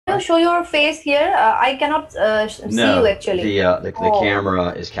show your face here? I cannot see you No, actually. the Oh, camera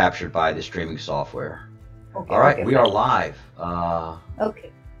is captured by the streaming software. okay, All right, okay, we are fine. live.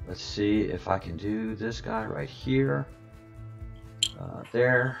 Okay. Let's see if I can do this guy right here.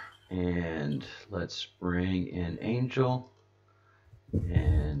 There. And let's bring in Angel.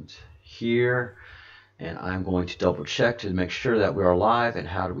 And here. And I'm going to double check to make sure that we are live. And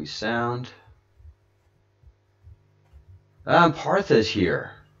how do we sound? Partha's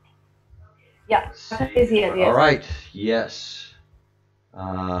here. Yeah, Partha is here, yes. All right, yes.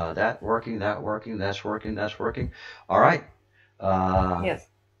 That working, that's working. All right. Yes.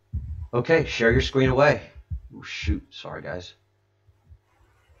 Okay, share your screen away. Oh, shoot, sorry guys.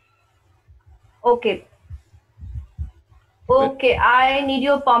 Okay. Okay, I need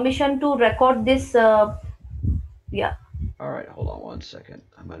your permission to record this. Yeah. All right, hold on one second.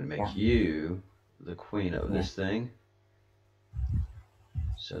 I'm going to make you the queen of this thing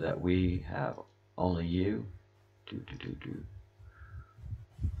so that we have only you.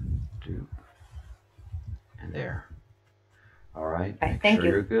 And there. All right, make Thank sure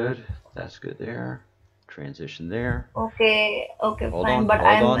you. you're good. That's good there. Transition there. Okay, okay, Hold fine. on, But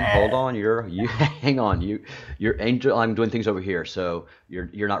hold on. You hang on. You're Angel. I'm doing things over here, so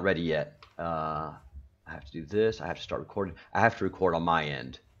you're not ready yet. I have to do this. I have to start recording. I have to record on my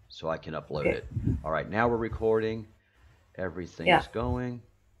end so I can upload it. All right, now we're recording. Everything is going.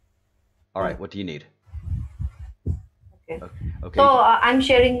 All right, what do you need? Okay. So I'm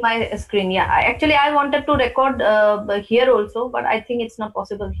sharing my screen. Yeah, actually I wanted to record here also, but I think it's not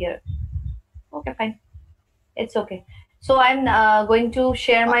possible here. Okay, fine. It's okay. So I'm going to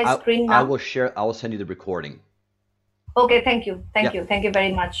share my screen now. I will share. I will send you the recording. Okay, thank you. Thank you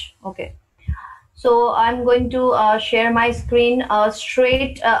very much. Okay. So I'm going to share my screen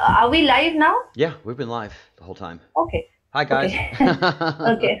straight. Are we live now? Yeah, we've been live the whole time. Okay. Hi guys.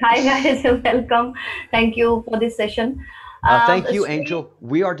 Okay. Hi guys. Welcome. Thank you for this session. Thank you, Angel.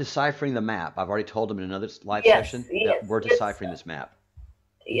 We are deciphering the map. I've already told them in another live session that we're deciphering this map.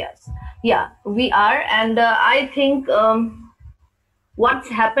 Yes. Yeah, we are. And I think what's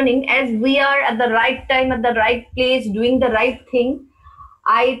happening as we are at the right time, at the right place, doing the right thing,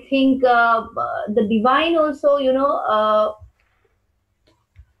 I think the divine also,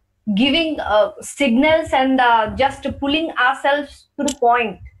 giving signals and just pulling ourselves to the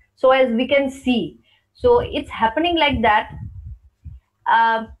point so as we can see. So it's happening like that.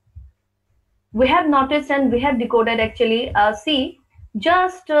 We have noticed and we have decoded actually. See,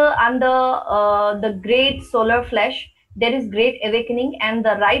 just under the great solar flash, there is great awakening, and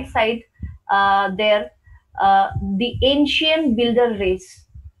the right side there, the ancient builder race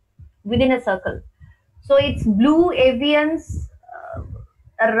within a circle. So it's blue avians,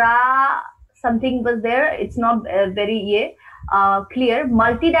 Ra, something was there. It's not very clear.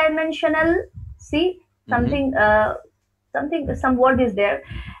 Multidimensional. See something. Some word is there,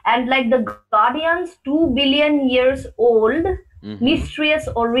 and like the guardians, 2 billion years old, mysterious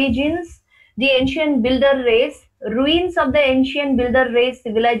origins, the ancient builder race, ruins of the ancient builder race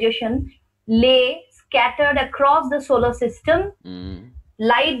civilization lay scattered across the solar system.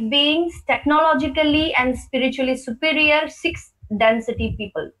 Light beings, technologically and spiritually superior, 6th density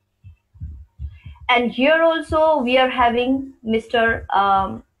people. And here also we are having Mr.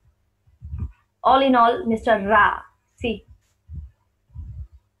 All in all, Mr. Ra. See,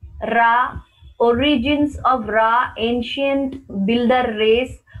 Ra, origins of Ra, ancient builder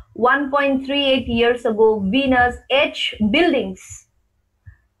race, 1.38 years ago, Venus, H buildings,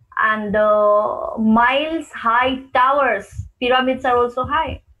 and miles high towers, pyramids are also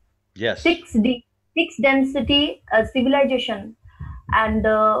high. Yes. 6th density civilization, and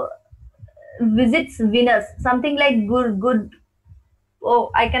visits Venus, something like good.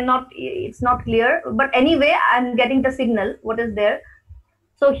 Oh, I cannot, it's not clear, but anyway, I'm getting the signal, what is there.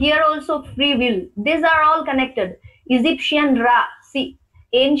 So here also free will, these are all connected. Egyptian Ra, see,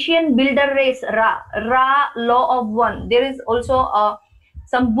 ancient builder race Ra, law of one. There is also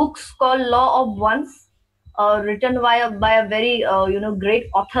some books called Law of Ones, written by a very great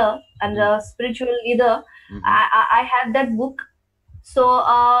author and a spiritual leader. I had that book. So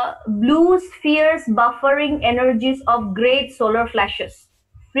blue spheres buffering energies of great solar flashes,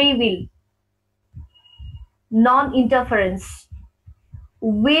 free will, non-interference,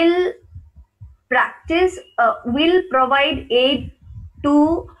 will provide aid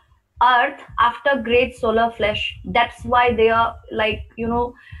to Earth after great solar flash. That's why they are like,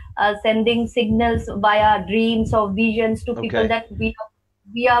 sending signals via dreams or visions to people that we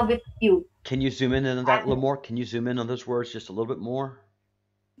are with you. Can you zoom in on that a little more? Can you zoom in on those words just a little bit more?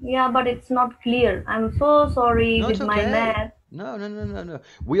 Yeah, but it's not clear. I'm so sorry with my math. No, no, no, no, no.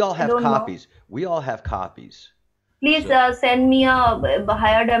 We all I have don't know. copies. We all have copies. Please So, send me a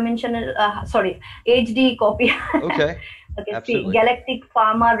higher dimensional, sorry, HD copy. okay, Okay, see, absolutely. galactic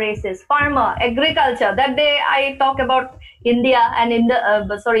pharma races, pharma, agriculture. That day I talk about India and in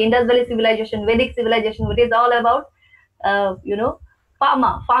the sorry, Indus Valley civilization, Vedic civilization, which is all about, you know,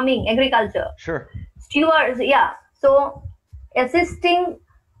 pharma, farming, agriculture, Sure. stewards. Yeah, so assisting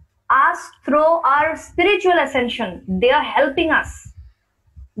us through our spiritual ascension. They are helping us.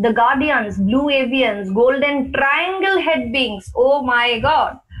 The Guardians, Blue Avians, Golden Triangle head beings. Oh my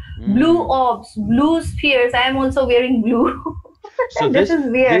God. Blue Mm. orbs, blue spheres. I am also wearing blue. So This this is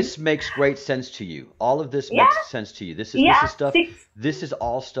weird. this makes great sense to you. All of this Yeah, makes sense to you. This yeah. is stuff. Six. This is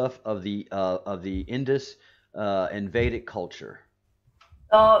all stuff of the Indus and Vedic culture.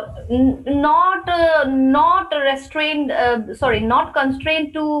 Not restrained. Sorry, not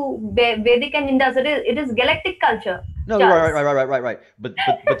constrained to Vedic and Indus. It is galactic culture, No, right, Charles. right, right, right, right, right.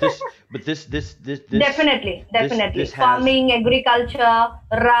 Definitely, this definitely. has. Farming, agriculture,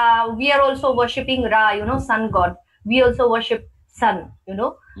 Ra. We are also worshipping Ra, sun god. We also worship sun,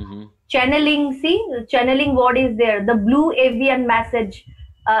 Hmm. Channeling, see, channeling what is there. The blue avian message.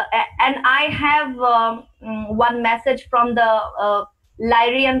 And I have one message from the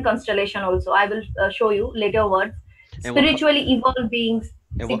Lyrian constellation also. I will show you later words. And Spiritually evolved beings,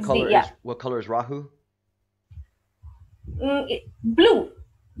 and 6D, yeah. what color is Rahu? Blue.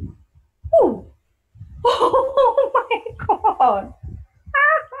 Ooh. Oh my god.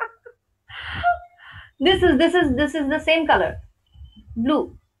 This is the same color.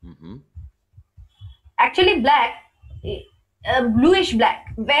 Blue. Hmm. Actually black, bluish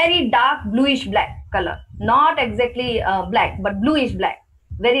black, very dark bluish black color. Not exactly black, but bluish black,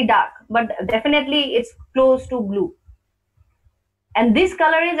 very dark, but definitely it's close to blue. And this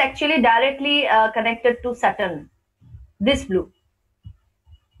color is actually directly connected to Saturn. This blue.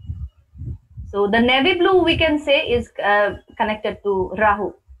 So the navy blue we can say is connected to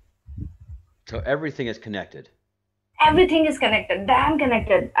Rahu. So everything is connected. Everything is connected. Damn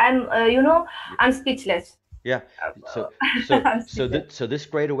connected. Y- I'm speechless. Yeah. I'm speechless. So this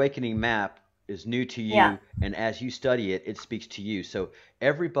Great Awakening map is new to Yeah. you, and as you study it, it speaks to you. So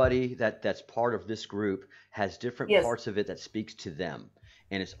everybody that's part of this group has different Yes. parts of it that speaks to them,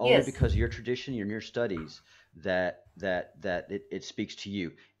 and it's only Yes. because of your tradition and your studies that it speaks to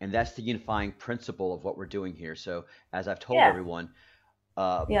you, and that's the unifying principle of what we're doing here. So as I've told Yeah. everyone,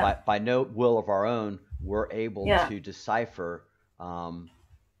 Yeah. by no will of our own, we're able Yeah. to decipher um,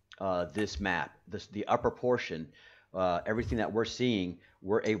 this map, the upper portion, everything that we're seeing,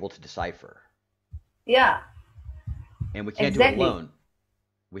 we're able to decipher, Yeah. and we can't do it Exactly. alone.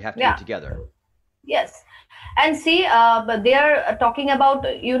 We have to do it Yeah. together. Yes. And see, but they are talking about,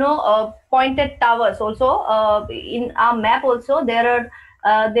 pointed towers also. In our map also, there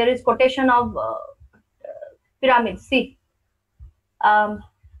is quotation of pyramids. See, um,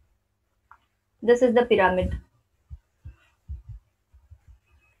 this is the pyramid.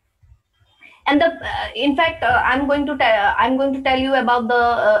 And in fact, I'm going to tell you about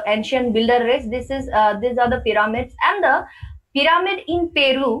the ancient builder race. These are the pyramids, and the pyramid in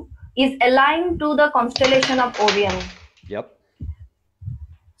Peru is aligned to the constellation of Orion. Yep.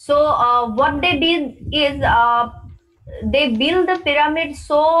 So what they did is they build the pyramid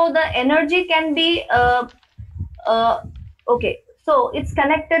so the energy can be uh, okay. So it's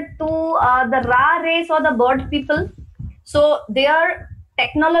connected to the Ra race or the bird people. So they are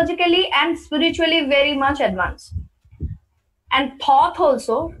technologically and spiritually very much advanced. And Thoth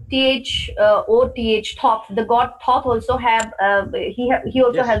also, Thoth, the god Thoth also have he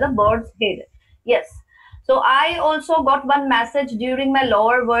also Yes. has a bird's head. Yes. So I also got one message during my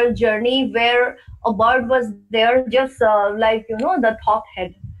lower world journey where a bird was there, just like the Thoth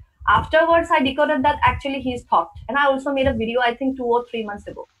head. Afterwards, I decoded that actually he's Thoth, and I also made a video I think 2 or 3 months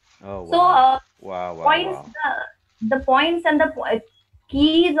ago. Oh So wow. Wow. Wow. points Wow. the points and the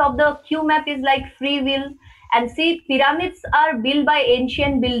keys of the Q map is like free will. And see, pyramids are built by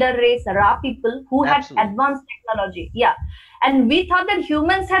ancient builder race Ra people who had Absolutely. advanced technology. Yeah. And we thought that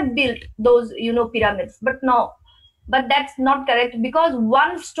humans have built those pyramids, but no. But that's not correct, because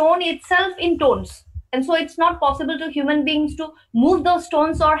one stone itself in tones, and so it's not possible to human beings to move those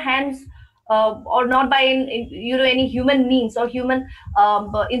stones or hands, or not by any human means or human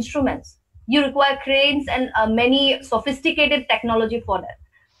instruments. You require cranes and many sophisticated technology for that.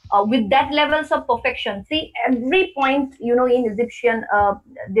 With that levels of perfection, see every point in Egyptian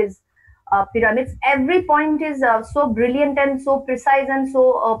this pyramids, every point is so brilliant and so precise and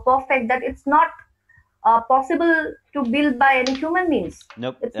so perfect that it's not possible to build by any human means.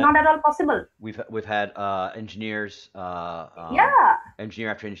 Nope. It's not at all possible. We've had engineers, Yeah,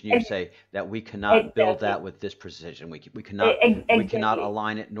 engineer after engineer ex- say that we cannot build that exactly. with this precision. We cannot Exactly.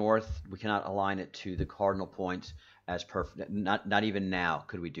 align it north. We cannot align it to the cardinal points as perfect. Not even now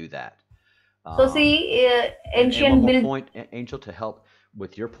could we do that. So Um, see, and one ancient more build. point, Angel, to help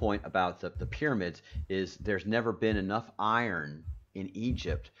with your point about the pyramids is there's never been enough iron in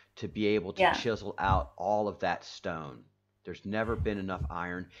Egypt to be able to Yeah, chisel out all of that stone. There's never been enough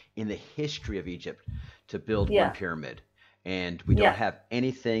iron in the history of Egypt to build one yeah, pyramid, and we don't yeah, have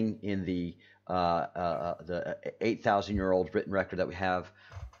anything in the 8,000-year-old written record that we have,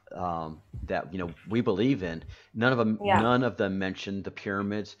 that we believe in. yeah. None of them mention the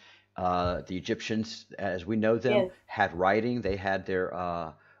pyramids. The Egyptians, as we know them, Yes, had writing. They had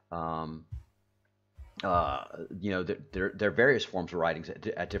um, their various forms of writings at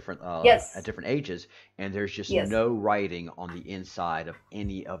yes, different ages, and there's just yes. no writing on the inside of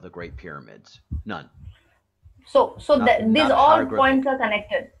any of the Great Pyramids. None. So these Not all points hieroglyphic. are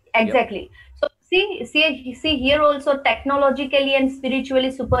connected. Yep. Exactly. So see here also technologically and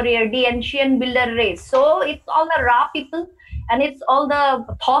spiritually superior, the ancient builder race. So it's all the Ra people and it's all the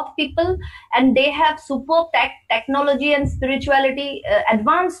Thoth people, and they have super technology and spirituality,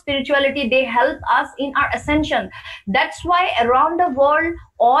 advanced spirituality. They help us in our ascension. That's why around the world,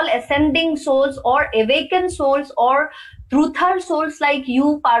 all ascending souls or awakened souls or truther souls like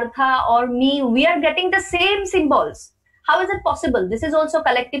you, Partha, or me, we are getting the same symbols. How is it possible? This is also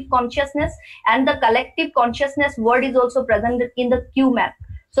collective consciousness, and the collective consciousness word is also present in the Q map.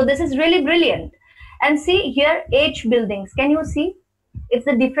 So this is really brilliant. And see here, H buildings. Can you see? It's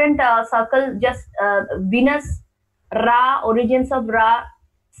a different circle, just Venus, Ra, origins of Ra,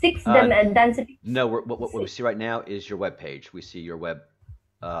 six Uh, density. no, what we See, see right now is your web page. We see your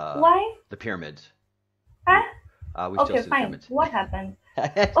uh, why? the pyramids. Huh? We still Okay, see the fine. pyramids. What happened?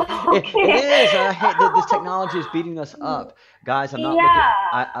 It Okay. is. This technology is beating us up, guys. I'm not looking.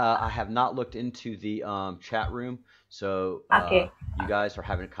 Yeah. I have not looked into the chat room, so Okay. you guys are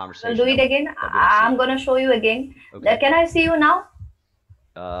having a We'll do conversation it again. that we don't see. I'm gonna show you again. Okay. Can I see you now?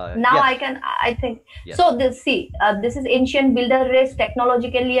 Now I Yes. can. I think Yes. so. This is ancient builder race,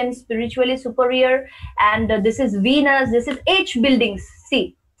 technologically and spiritually superior, and this is Venus. This is H buildings.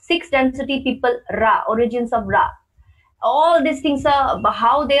 See, six density people, Ra, origins of Ra. All these things are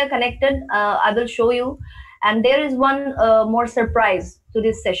how they are connected. I will show you, and there is one more surprise to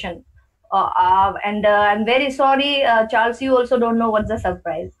this session. And I'm very sorry, Charles. You also don't know what's the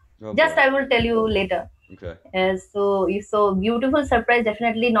surprise. Oh Just boy. I will tell you later. Okay. So beautiful surprise,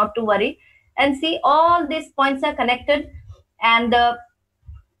 definitely not to worry. And see, all these points are connected, and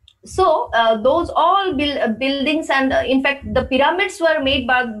those all buildings, and in fact, the pyramids were made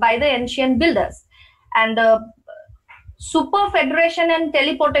by the ancient builders, and super federation and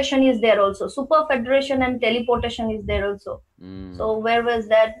teleportation is there also. Super federation and teleportation is there also. Mm. So where was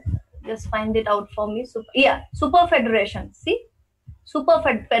that? Just find it out for me. Yeah, super federation. See, super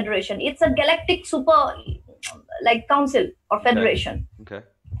federation. It's a galactic super, like council or Okay. federation, Okay.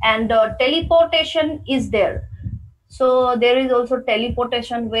 and teleportation is there. So there is also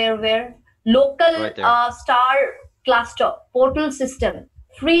teleportation where local Right there. star cluster portal system,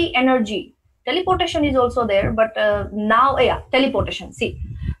 free energy. Teleportation is also there, but now yeah, teleportation. See,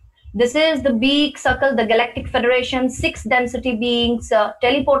 this is the big circle, the Galactic Federation, six density beings,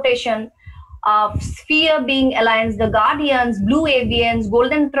 teleportation, sphere being alliance, the Guardians, blue avians,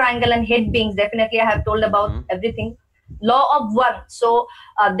 golden triangle, and head beings. Definitely, I have told about Mm-hmm. everything. Law of one. So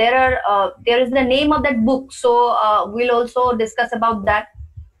there is the name of that book. So we'll also discuss about that.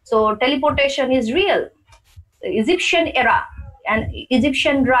 So teleportation is real. Egyptian era and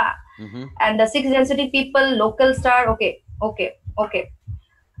Egyptian Ra, Mm-hmm. and the six density people, local star. Okay, okay, okay.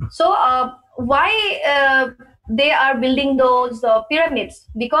 So why they are building those pyramids?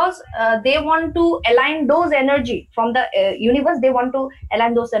 Because they want to align those energy from the universe. They want to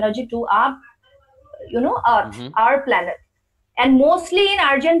align those energy to our, Earth, Mm-hmm. our planet, and mostly in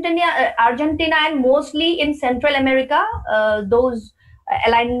Argentina, and mostly in Central America. Those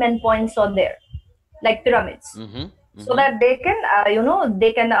alignment points are there, like pyramids, Mm-hmm. so Mm-hmm. that they can,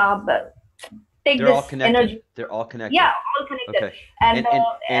 they can take They're all this connected. energy. They're all connected. Yeah, all connected, Okay. and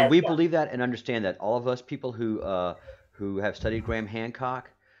And we yeah, believe that and understand that. All of us people who have studied Graham Hancock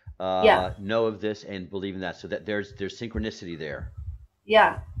yeah. know of this and believe in that. So that there's synchronicity there.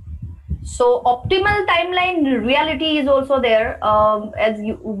 Yeah. So optimal timeline reality is also there.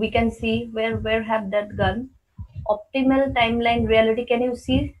 We can see where have that gone. Optimal timeline reality. Can you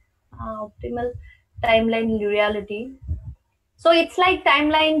see optimal timeline reality? So it's like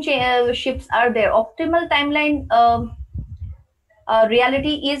timeline shifts are there. Optimal timeline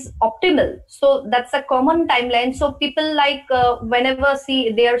reality is optimal. So that's a common timeline. So people like whenever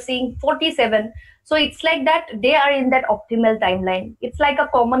see they are seeing 47. So it's like that they are in that optimal timeline. It's like a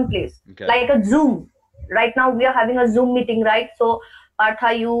common place, Okay. like a Zoom. Right now we are having a Zoom meeting, right? So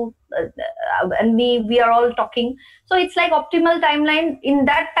Partha, you and me, we are all talking. So it's like optimal timeline. In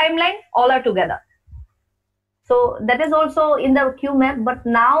that timeline, all are together. So that is also in the Q map, but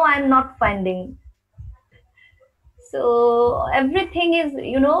now I'm not finding. So everything is,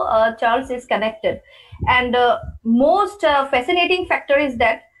 Charles, is connected. And most fascinating factor is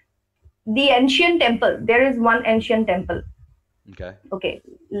that the ancient temple, there is one ancient temple. Okay. Okay,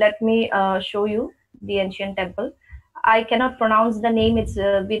 let me show you the ancient temple. I cannot pronounce the name, it's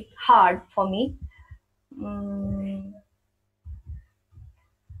a bit hard for me. Mm,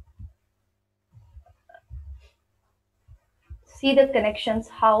 see the connections,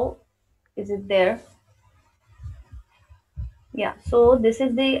 how is it there? Yeah, so this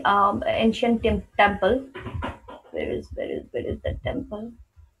is the ancient temple. Where is the temple?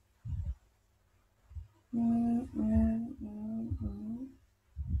 Mm, mm, mm, mm.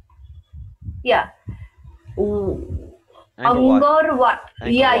 Yeah. Ooh. Angkor Wat. Angkor Wat.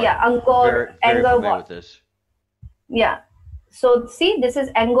 Angkor Yeah, Wat. yeah. Angkor, Very Angkor familiar Wat. with this. Yeah. So see, this is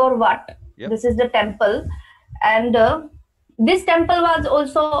Angkor Wat. Yep. This is the temple, and this temple was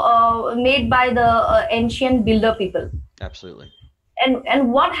also made by the ancient builder people. Absolutely.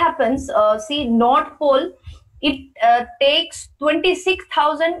 And what happens? See, North Pole. It takes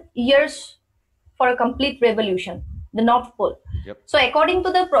 26,000 years for a complete revolution. The North Pole. Yep. So according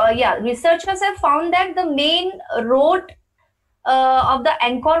to the researchers have found that the main road of the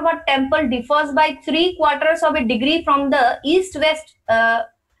Angkor Wat temple differs by 3/4 of a degree from the east-west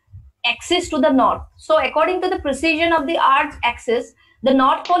axis to the north. So according to the precision of the Earth's axis, the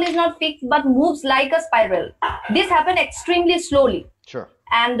North Pole is not fixed but moves like a spiral. This happened extremely slowly. Sure.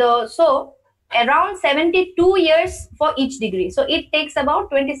 And so around 72 years for each degree. So it takes about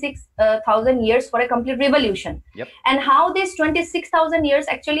 26,000 years for a complete revolution. Yep. And how this 26,000 years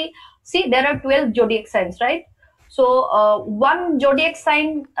actually, see, there are 12 zodiac signs, right? So one zodiac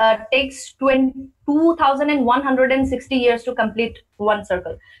sign takes 2,160 years to complete one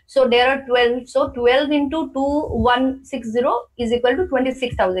circle. So there are 12. So 12 into 2,160 is equal to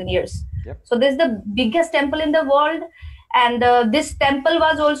 26,000 years. Yep. So this is the biggest temple in the world. And this temple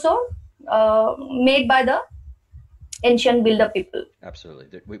was also made by the ancient builder people.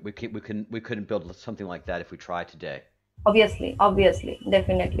 Absolutely. We couldn't build something like that if we tried today. Obviously,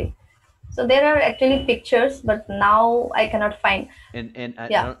 definitely. So there are actually pictures, but now I cannot find. And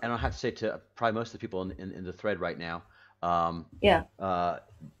yeah. I don't have to say to probably most of the people in the thread right now.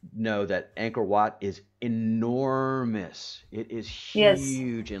 Know that Angkor Wat is enormous. It is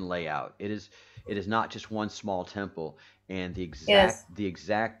huge in layout. It is not just one small temple, and the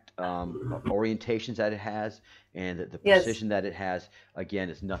exact orientations that it has and the precision that it has, again,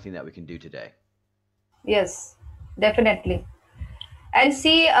 is nothing that we can do today. Yes, definitely. And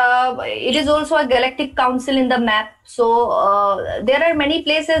see, it is also a galactic council in the map. So there are many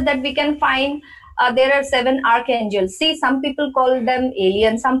places that we can find. There are 7 archangels. See, some people call them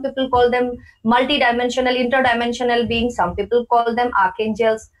aliens. Some people call them multidimensional, interdimensional beings. Some people call them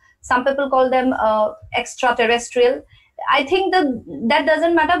archangels. Some people call them extraterrestrial. I think that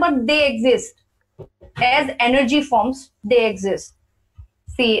doesn't matter, but they exist. As energy forms, they exist.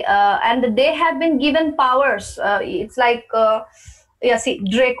 See, and they have been given powers. It's like... see,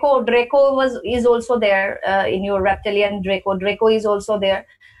 Draco is also there in your reptilian Draco. Draco is also there.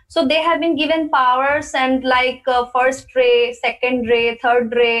 So they have been given powers, and like first ray, second ray,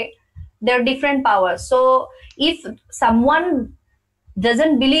 third ray, there are different powers. So if someone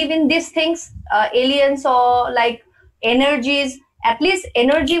doesn't believe in these things, aliens or like energies, at least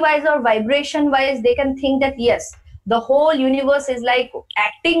energy wise or vibration wise, they can think that yes, the whole universe is like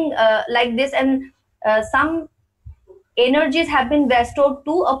acting like this, and some energies have been bestowed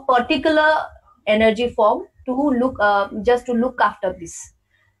to a particular energy form to look just to look after this.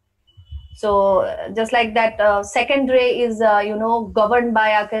 So just like that, second ray is governed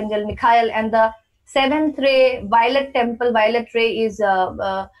by Archangel Michael, and the 7th ray, violet ray, is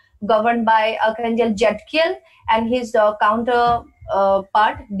governed by Archangel Jadkiel, and his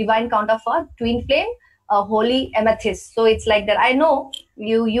divine counterpart, twin flame, holy amethyst. So it's like that. I know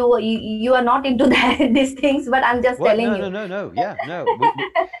you are not into these things, but I'm just telling you. No. Yeah, no.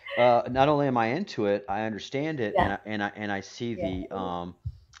 Not only am I into it, I understand it, and I see the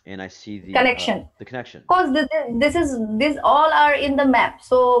connection. The connection. Because this all are in the map.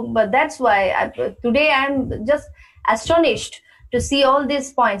 So, but that's why today I'm just astonished to see all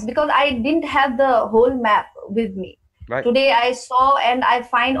these points, because I didn't have the whole map with me. Right. Today I saw and I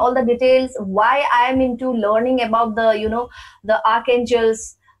find all the details why I am into learning about the, the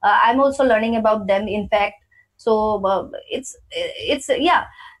archangels. I'm also learning about them, in fact. So it's yeah.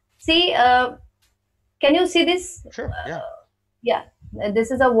 See, can you see this? Sure. Yeah. Yeah, this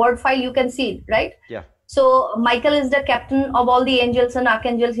is a word file. You can see it, right? Yeah. So Michael is the captain of all the angels and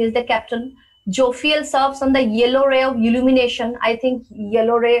archangels. He's the captain. Jophiel serves on the yellow ray of illumination. I think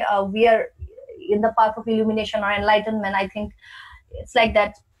yellow ray, we are in the path of illumination or enlightenment. I think it's like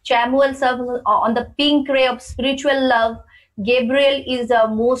that. Chamuel serves on the pink ray of spiritual love. Gabriel is the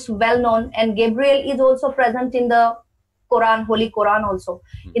most well known, and Gabriel is also present in the Quran, Holy Quran also,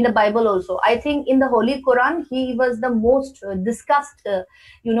 in the Bible also. I think in the Holy Quran, he was the most discussed,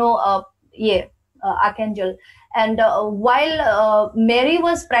 yeah, archangel. And while Mary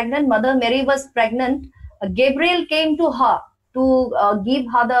was pregnant, Mother Mary was pregnant, Gabriel came to her to give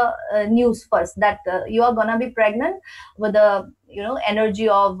her the news first that you are gonna be pregnant with the energy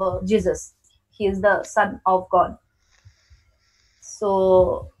of Jesus. He is the Son of God.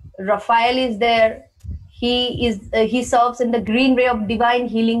 So Raphael is there. He serves in the green ray of divine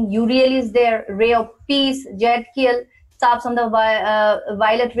healing. Uriel is there, ray of peace. Jadkiel serves on the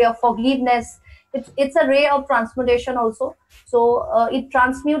violet ray of forgiveness. It's a ray of transmutation also. So it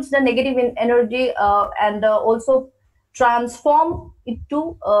transmutes the negative energy and also transform it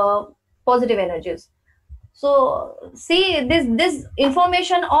to positive energies. So see, this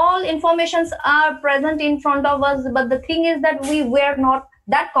information, all informations are present in front of us, but the thing is that we were not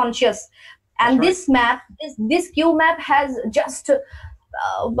that conscious. And right. This map, this Q map has just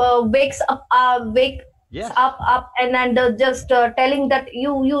wakes up, Yes. up, and just telling that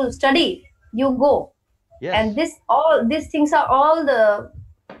you study, you go. Yes. And these things are all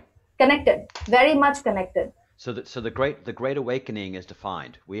connected, very much connected. So the Great Awakening is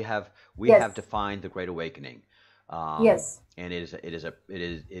defined. We have defined the Great Awakening. Yes. And it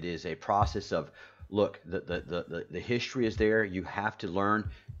is a process of, look, the history is there. You have to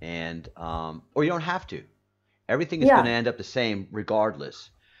learn, and or you don't have to. Everything is going to end up the same regardless.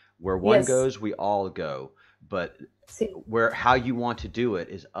 Where one goes, we all go. But how you want to do it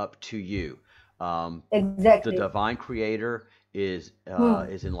is up to you. Exactly. The divine creator is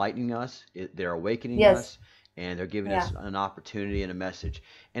enlightening us. They're awakening us, and they're giving us an opportunity and a message.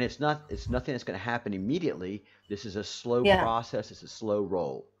 And it's nothing that's going to happen immediately. This is a slow process. It's a slow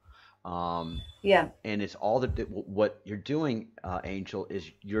roll. And it's all what you're doing, Angel, is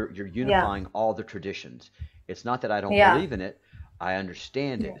you're unifying all the traditions. It's not that I don't believe in it. I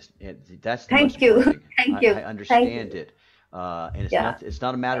understand it. That's the most important thing. Thank you. I understand it. And it's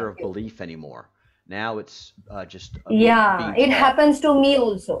not a matter of belief anymore. Now it's just it happens to me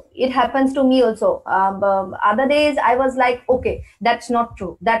also. Other days I was like, okay, that's not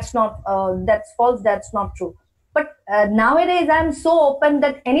true. That's false. That's not true. But nowadays I'm so open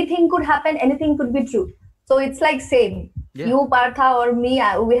that anything could happen. Anything could be true. So it's like same. You, Partha, or me,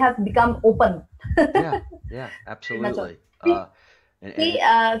 we have become open. Yeah, absolutely.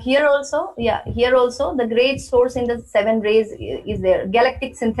 Here also, the great source in the seven rays is there.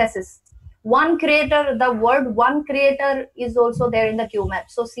 Galactic synthesis. One creator, the word one creator is also there in the Q map.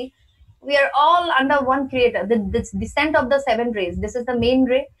 So see, we are all under one creator. This descent of the seven rays. This is the main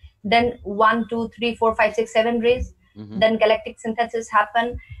ray. Then 1, 2, 3, 4, 5, 6, 7 rays. Then galactic synthesis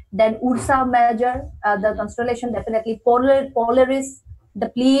happen. Then Ursa Major, the constellation, definitely Polaris, the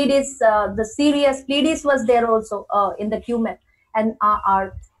Pleiades, the Sirius. Pleiades was there also in the Q map. And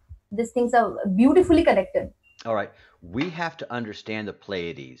these things are beautifully connected. All right. We have to understand the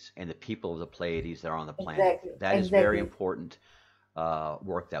Pleiades and the people of the Pleiades that are on the planet. Exactly. That is very important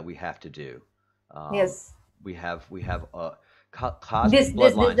work that we have to do. Yes. We have cosmic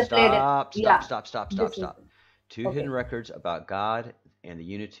bloodline. Stop. Two hidden records about God and the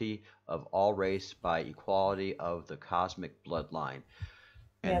unity of all race by equality of the cosmic bloodline.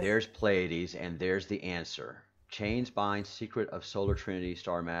 And there's Pleiades, and there's the answer. Chains bind, secret of solar trinity,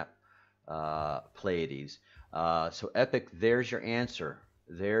 star map, Pleiades. So Epic, there's your answer.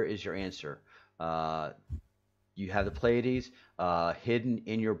 There is your answer. You have the Pleiades hidden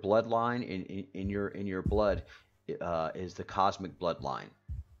in your bloodline, in your blood is the cosmic bloodline.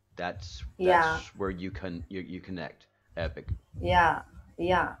 That's where you connect. Epic. Yeah.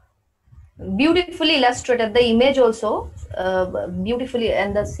 Beautifully illustrated. The image also beautifully,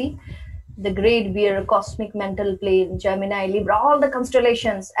 and the great bear, cosmic mental plane, Gemini, Libra, all the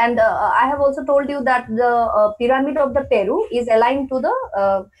constellations. And I have also told you that the pyramid of the Peru is aligned to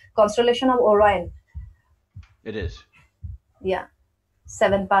the constellation of Orion. It is. Yeah.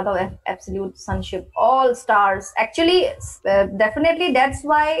 seven path of absolute sonship, all stars. Actually, definitely that's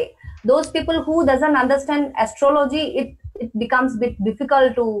why those people who doesn't understand astrology, it becomes a bit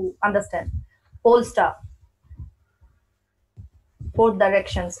difficult to understand. Pole star, fourth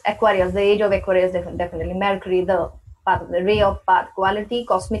directions, Aquarius, the age of Aquarius, definitely. Mercury, the path, the ray of path, quality,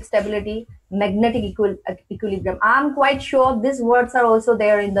 cosmic stability, magnetic equilibrium. I'm quite sure these words are also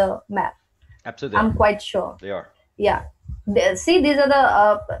there in the map. Absolutely. I'm quite sure. They are. Yeah. See, these are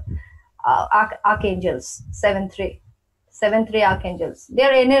the archangels, 7-3. 7-3 archangels.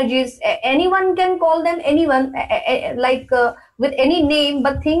 Their energies, anyone can call them anyone, with any name,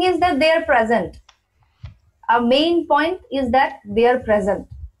 but thing is that they are present. Our main point is that they are present.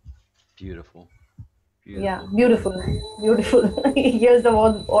 Beautiful. Yeah, beautiful. Here's the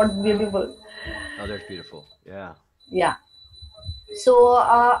word beautiful. Oh, there's beautiful. Yeah. Yeah. So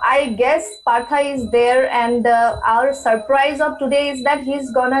I guess Partha is there, and our surprise of today is that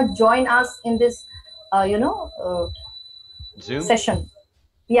he's gonna join us in this, Zoom session.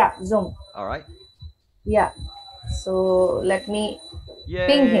 Yeah, Zoom. All right. Yeah. So let me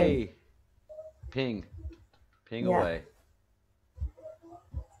ping him. Ping Yeah. away.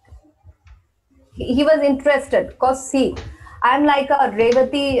 He was interested because see, I'm like a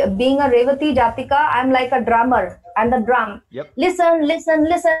Revati, being a Revati Jatika, I'm like a drummer and the drum. Yep.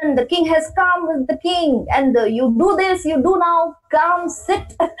 Listen, the king has come with the king, and you do this, you do now, come,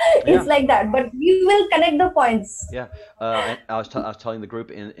 sit. It's like that, but we will connect the points. Yeah. I was telling the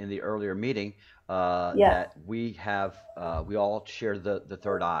group in the earlier meeting that we have, we all share the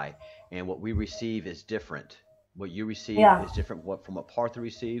third eye, and what we receive is different. What you receive is different from what Partha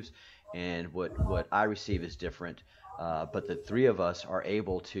receives, and what I receive is different. But the three of us are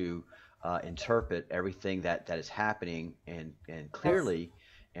able to interpret everything that is happening and clearly,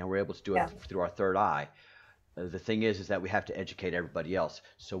 and we're able to do it through our third eye. The thing is that we have to educate everybody else.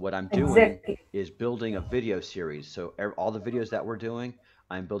 So what I'm doing is building a video series. So all the videos that we're doing,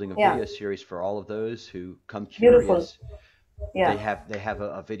 I'm building a video series for all of those who come curious. Beautiful. Yeah. They have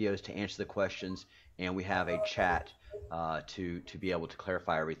a videos to answer the questions, and we have a chat to be able to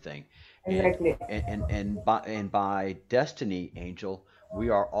clarify everything. Exactly. And by destiny, Angel, we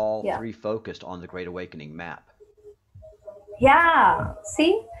are all three focused on the Great Awakening map. Yeah.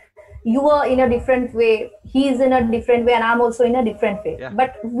 See, you are in a different way, he is in a different way, and I'm also in a different way.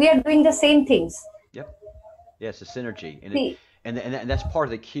 But we are doing the same things. Yep. Yeah, it's a synergy. And that's part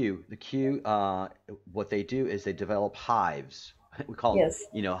of the Q. The Q, what they do is they develop hives. We call them,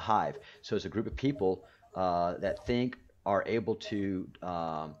 hive. So it's a group of people that think, are able to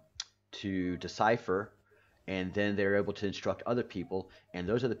decipher, and then they're able to instruct other people, and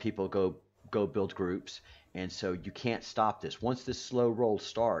those other people go build groups. And so you can't stop this. Once this slow roll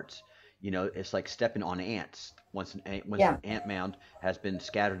starts, it's like stepping on ants. Once an ant mound has been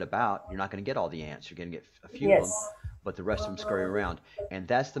scattered about, you're not going to get all the ants. You're going to get a few of them, but the rest of them scurry around. And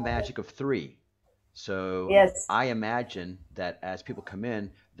that's the magic of three. So I imagine that as people come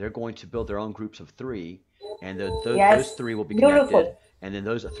in, they're going to build their own groups of three, and those three will be connected, and then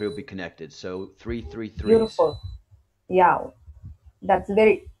those three will be connected. So 3, 3, 3. Beautiful. Yeah, that's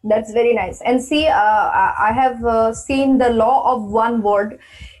very nice. And see, I have seen the law of one word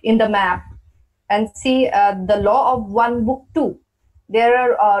in the map, and see the law of one book too.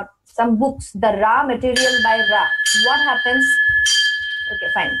 There are some books, the Ra material by Ra. What happens? Okay,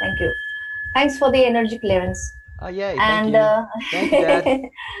 fine. Thank you. Thanks for the energy clearance. Oh, yay. And thank you, Dad.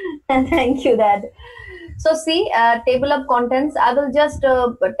 thank you, Dad. So see, table of contents. I will just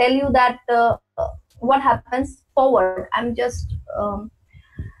tell you that what happens forward. I'm just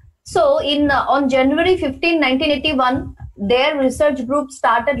so on January 15, 1981, their research group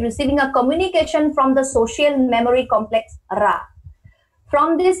started receiving a communication from the social memory complex Ra.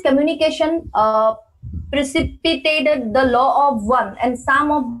 From this communication precipitated the law of one and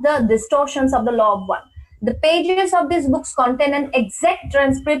some of the distortions of the law of one. The pages of these books contain an exact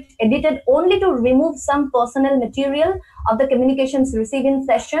transcript edited only to remove some personal material of the communications received in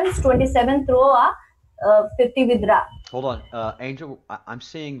sessions 27 through 50 with Ra. Hold on, Angel. I'm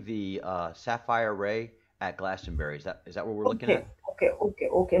seeing the sapphire ray at Glastonbury. Is that what we're looking at?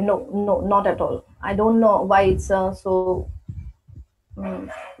 Okay. No, not at all. I don't know why it's so.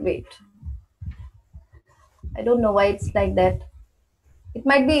 Wait. I don't know why it's like that. It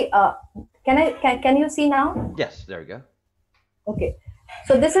might be. Can you see now? Yes, there we go. Okay.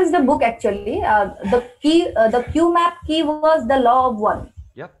 So this is the book actually. The key, the Q map key was the law of one.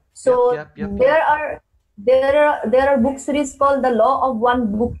 Yep. So there are book series called the Law of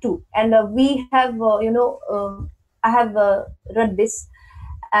One, Book 2, and we have I have read this,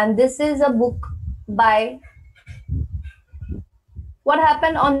 and this is a book by what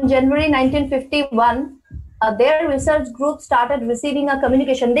happened on January 1951? Their research group started receiving a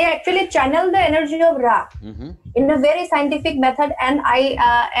communication. They actually channeled the energy of Ra in a very scientific method, and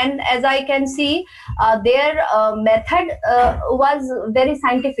and as I can see, their method was very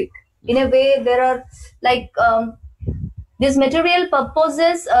scientific. In a way, there are like this material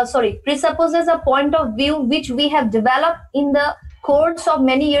presupposes a point of view which we have developed in the course of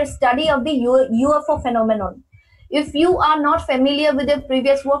many years study of the UFO phenomenon. If you are not familiar with the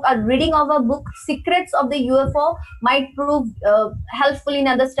previous work, a reading of a book, Secrets of the UFO, might prove helpful in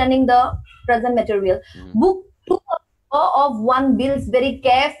understanding the present material. Book 2 of One builds very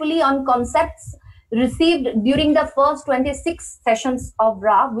carefully on concepts received during the first 26 sessions of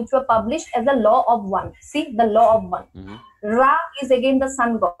Ra, which were published as the Law of One. See, the Law of One. Ra is again the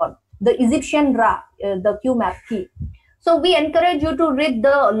sun god, the Egyptian Ra, the Q map key. So we encourage you to read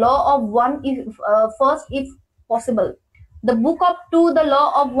the Law of One first, if possible. The Book of Two, the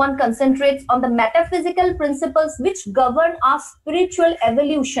Law of One, concentrates on the metaphysical principles which govern our spiritual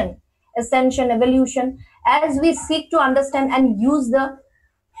evolution, ascension, evolution, as we seek to understand and use the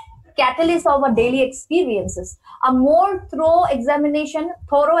catalyst of our daily experiences. A more thorough examination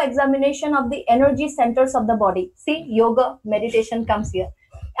of the energy centers of the body. See, yoga, meditation comes here.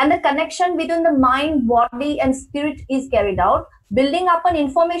 And the connection between the mind, body, and spirit is carried out, building upon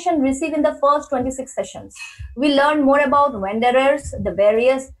information received in the first 26 sessions. We learn more about wanderers, the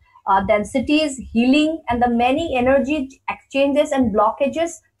various densities, healing, and the many energy exchanges and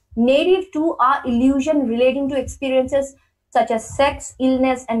blockages native to our illusion relating to experiences such as sex,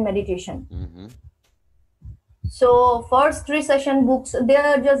 illness, and meditation. So first 3 session books, they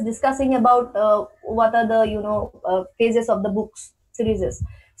are just discussing about what are the phases of the books series.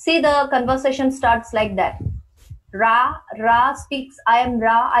 See, the conversation starts like that. Ra speaks, I am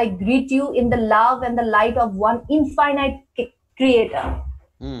Ra, I greet you in the love and the light of one infinite creator.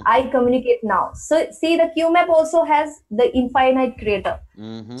 I communicate now. So see, the Q map also has the infinite creator.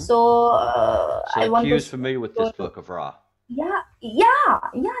 So I want Q is familiar with this book of Ra. Yeah.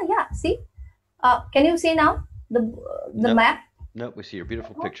 See, can you see now the map? Nope, we see your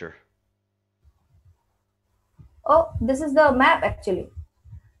beautiful picture. Oh, this is the map actually.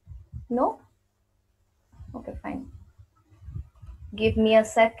 No? Okay, fine. Give me a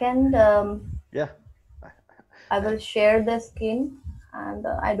second. Yeah. I will share the screen, and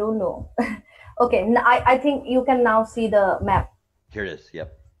I don't know. Okay, I think you can now see the map. Here it is.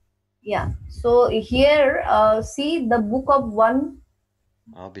 Yep. Yeah. So here, see the Book of One.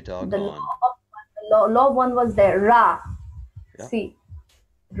 I'll be doggone. The law of One was there. Ra. Yeah. See,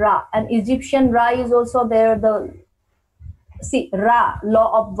 Ra. And Egyptian Ra is also there. See, Ra,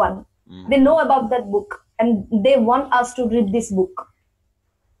 Law of One. They know about that book, and they want us to read this book.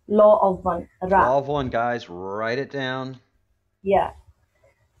 Law of One. Ra. Law of One, guys. Write it down. Yeah.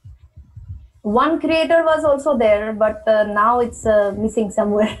 One creator was also there, but now it's missing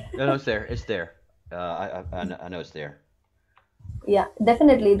somewhere. No, it's there. It's there. I know it's there. Yeah,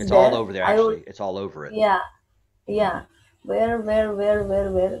 definitely it's there. All over there, actually. It's all over it. Yeah. Where?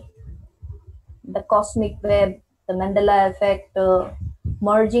 The cosmic web, the Mandela effect,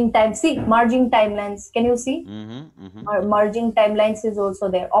 merging time. See, merging timelines. Can you see? Merging timelines is also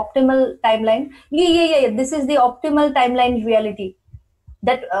there. Optimal timeline. Yeah. This is the optimal timeline reality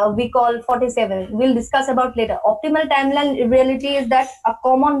that we call 47. We'll discuss about later. Optimal timeline reality is that a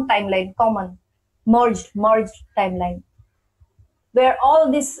common timeline, merged timeline, where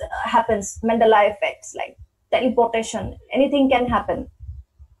all this happens. Mandela effects like teleportation, anything can happen.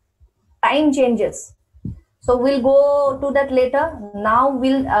 Time changes. So we'll go to that later. Now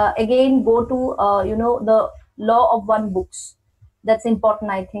we'll again go to the Law of One books. That's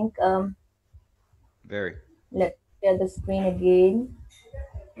important, I think. Very. Let's share the screen again.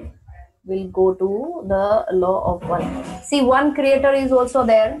 We'll go to the Law of One. See, one creator is also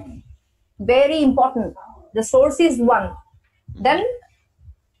there. Very important. The source is one. Then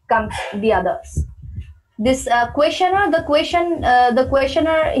comes the others. This questioner, the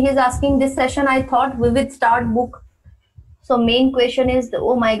questioner, he's asking this session. I thought we would start book. So main question is,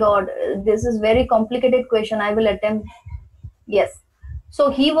 oh my God, this is very complicated question. I will attempt. Yes. So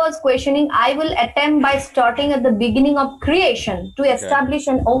he was questioning, I will attempt by starting at the beginning of creation to establish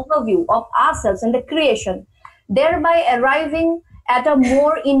an overview of ourselves and the creation, thereby arriving at a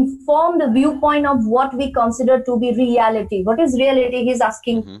more informed viewpoint of what we consider to be reality. What is reality? He's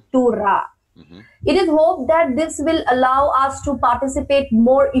asking to Ra. It is hoped that this will allow us to participate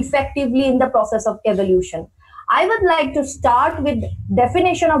more effectively in the process of evolution. I would like to start with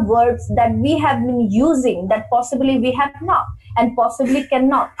definition of words that we have been using that possibly we have not and possibly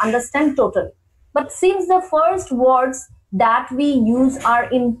cannot understand totally. But since the first words that we use are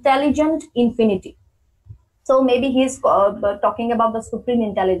intelligent infinity. So maybe he's talking about the supreme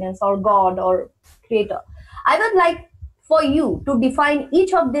intelligence or God or creator. I would like for you to define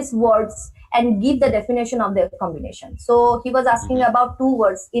each of these words and give the definition of their combination. So he was asking about two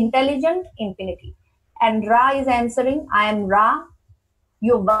words, intelligent infinity. And Ra is answering, I am Ra.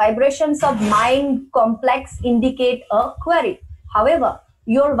 Your vibrations of mind complex indicate a query. However,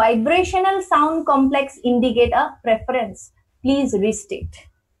 your vibrational sound complex indicate a preference. Please restate.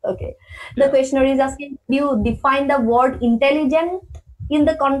 Okay. The questioner is asking, do you define the word intelligent in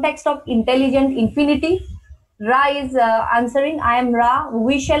the context of intelligent infinity? Ra is answering, I am Ra.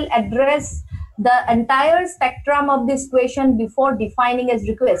 We shall address the entire spectrum of this question before defining as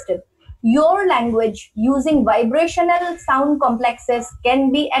requested. Your language using vibrational sound complexes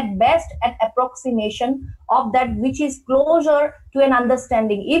can be at best an approximation of that which is closer to an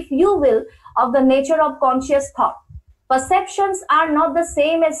understanding, if you will, of the nature of conscious thought. Perceptions are not the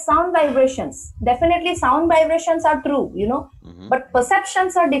same as sound vibrations. Definitely sound vibrations are true, but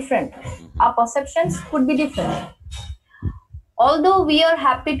perceptions are different. Our perceptions could be different. Although we are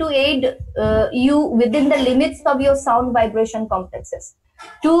happy to aid you within the limits of your sound vibration complexes.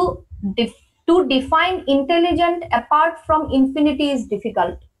 To define intelligent apart from infinity is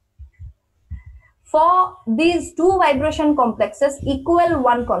difficult. For these two vibration complexes equal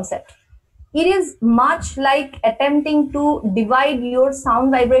one concept. It is much like attempting to divide your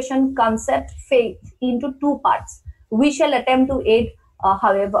sound vibration concept faith into two parts. We shall attempt to aid,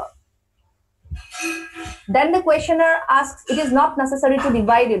 however. Then the questioner asks, it is not necessary to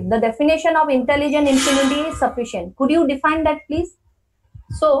divide it. The definition of intelligent infinity is sufficient. Could you define that, please?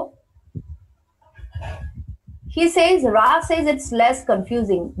 So, he says, Ra says it's less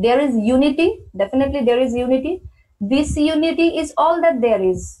confusing. There is unity. Definitely there is unity. This unity is all that there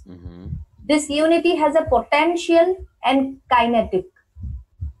is. This unity has a potential and kinetic.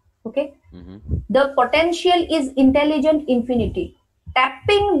 Okay. The potential is intelligent infinity.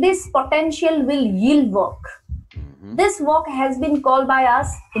 Tapping this potential will yield work. This work has been called by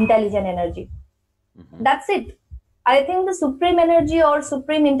us intelligent energy. That's it. I think the supreme energy or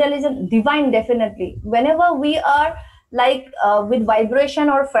supreme intelligence, divine, definitely. Whenever we are with vibration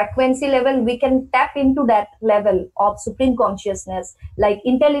or frequency level, we can tap into that level of supreme consciousness, like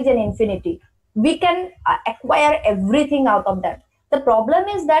intelligent infinity. We can acquire everything out of that. The problem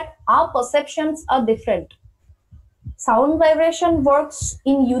is that our perceptions are different. Sound vibration works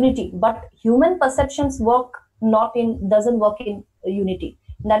in unity, but human perceptions doesn't work in unity.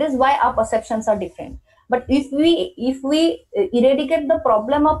 That is why our perceptions are different. But if we eradicate the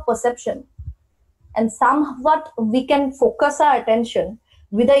problem of perception and somewhat we can focus our attention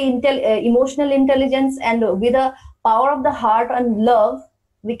with the emotional intelligence and with the power of the heart and love,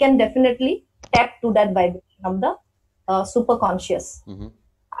 we can definitely tap to that vibration of the superconscious.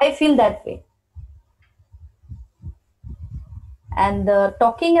 I feel that way. And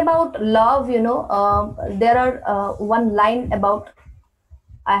talking about love, there are one line about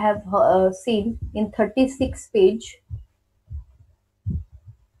I have seen in 36 page.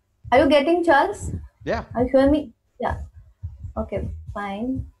 Are you getting, Charles? Yeah. Are you hearing me? Yeah. Okay,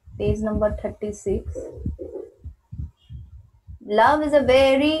 fine. Page number 36. Love is a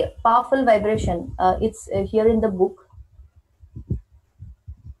very powerful vibration. It's here in the book.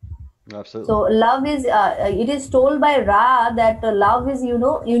 Absolutely. So love is, it is told by Ra that love is,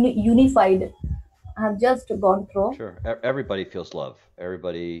 unified. I have just gone through. Sure. Everybody feels love.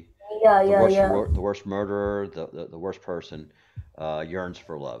 Everybody. The worst murderer, the worst person, yearns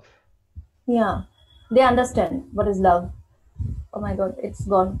for love. Yeah, they understand what is love. Oh my God, it's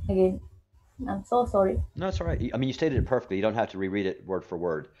gone again. I'm so sorry. No, it's all right. I mean, you stated it perfectly. You don't have to reread it word for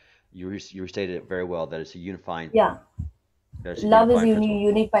word. You restated it very well. That it's a unifying. Yeah. Love is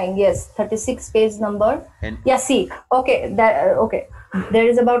unifying. Yes, 36 page number. And yeah, see, okay, that okay. There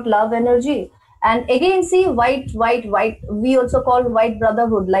is about love energy, and again, see, white. We also call white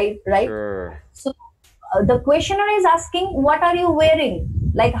brotherhood, right? Sure. So the questioner is asking, what are you wearing?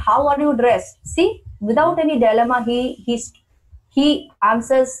 Like, how are you dressed? See, without any dilemma, he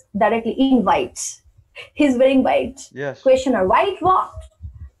answers directly in white. He's wearing white. Yes. Questioner, white what?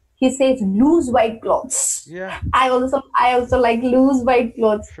 He says loose white clothes. Yeah. I also like loose white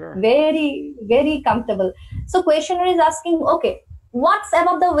clothes. Sure. Very, very comfortable. So questioner is asking, okay, what's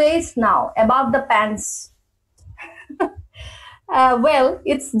above the waist now? Above the pants? Well,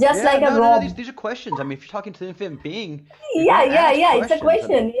 it's just like a robe. No, these are questions. I mean, if you're talking to the infinite being, yeah. It's a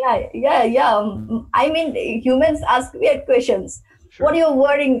question. Yeah. I mean, humans ask weird questions. Sure. What are you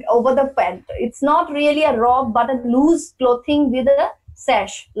wearing over the pant? It's not really a robe, but a loose clothing with a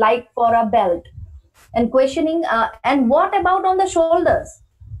sash, like for a belt. and questioning, and what about on the shoulders?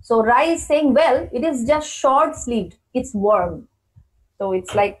 So Ra is saying, well, it is just short sleeved, it's warm. So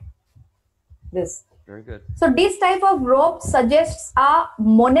it's like this. Very good. So this type of robe suggests a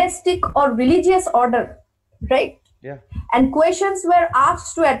monastic or religious order, right? Yeah. And questions were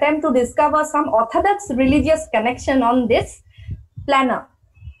asked to attempt to discover some orthodox religious connection on this planner.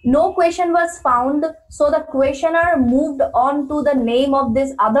 No question was found, so the questioner moved on to the name of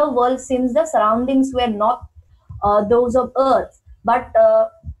this other world, since the surroundings were not those of Earth. But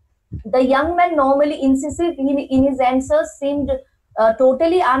the young man, normally incisive in his answers, seemed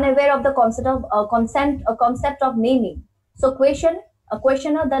totally unaware of the concept of naming. So, a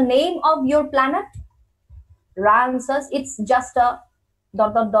questioner, the name of your planet? Ra answers, it's just a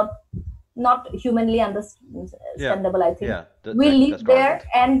dot dot dot, not humanly understandable. I think Yeah. we live there, garbled.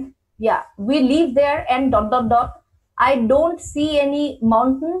 and we live there, and dot dot dot. I don't see any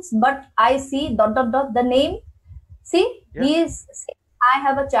mountains, but I see dot dot dot. The name. See, Yeah. he is saying, I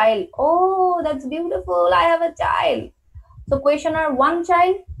have a child. Oh, that's beautiful. I have a child. So, questioner, one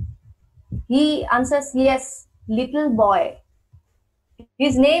child? He answers, yes, little boy.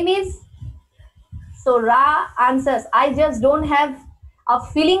 His name is. So, Ra answers, I just don't have a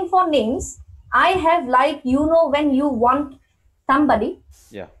feeling for names. I have, like, when you want somebody,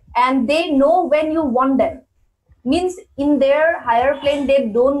 Yeah. and they know when you want them. Means in their higher plane, they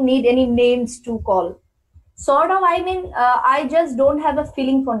don't need any names to call. Sort of, I mean, I just don't have a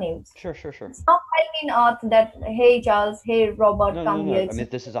feeling for names. Sure. It's not like in Earth that, hey Charles, hey Robert, No, come no, here. no. I mean,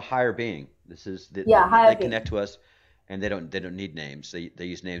 this is a higher being. This is they higher connect to us, and they don't need names. They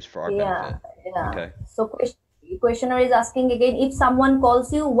use names for our Yeah, benefit. yeah. Okay. So questioner is asking again, if someone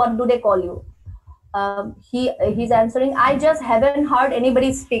calls you, what do they call you? He's answering, I just haven't heard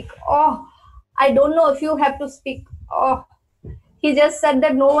anybody speak. Oh, I don't know if you have to speak. Oh, he just said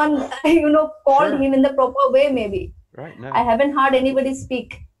that no one called Sure. him in the proper way. Maybe Right. No. I haven't heard anybody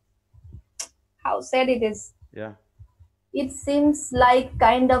speak. How sad it is. Yeah. It seems like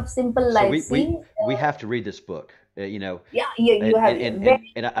kind of simple So life. we have to read this book. You you have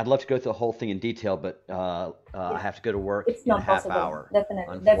and I'd love to go through the whole thing in detail, but I have to go to work it's in a not half possible. hour.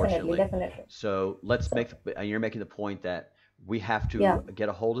 Definitely. So let's you're making the point that we have to get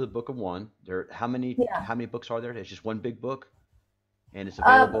a hold of the Book of One. How many books are there? It's just one big book, and it's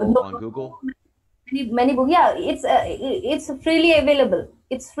available on Google. Many books. Yeah, it's freely available.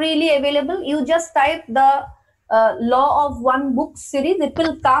 It's freely available. You just type the Law of One book series. It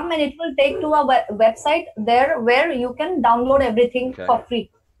will come and it will take to a website there where you can download everything for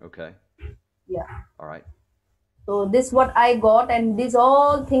free. Okay. Yeah. All right. So this is what I got, and these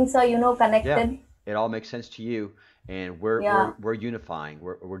all things are connected. Yeah. It all makes sense to you, and we're unifying.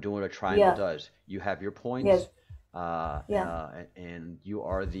 We're doing what a triangle does. You have your points. Yes. And you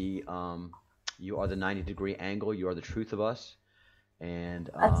are the 90-degree angle. You are the truth of us, and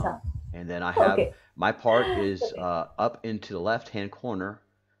then I have my part is up into the left-hand corner.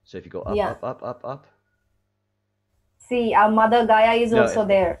 So if you go up. See, our mother Gaia is also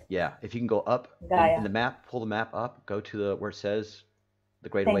there. Yeah, if you can go up in the map, pull the map up, go to where it says the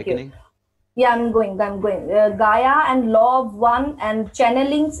Great Awakening. Yeah, I'm going. Gaia and Law of One and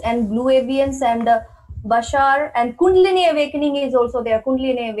channelings and Blue Avians and Bashar and Kundalini Awakening is also there.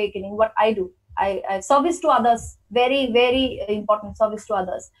 Kundalini Awakening, what I do. I service to others. Very, very important service to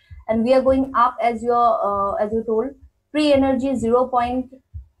others. And we are going up as you told. Pre-energy 0 point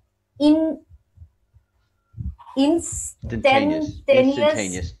instantaneous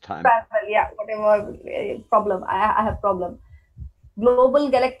time. Yeah, whatever problem. I have problem. Global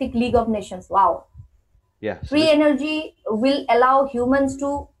Galactic League of Nations. Wow. Yeah. So free energy will allow humans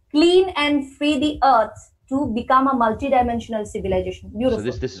to clean and free the earth to become a multidimensional civilization. Beautiful.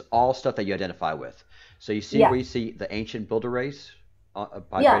 So this is all stuff that you identify with. So you see where you see the ancient builder race by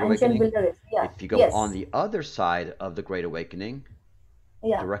Great Awakening. Builder race. Yeah. If you go on the other side of the Great Awakening,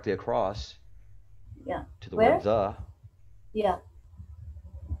 directly across. To the word the. Yeah.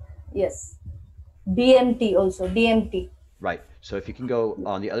 Yes. DMT also. DMT. Right. So if you can go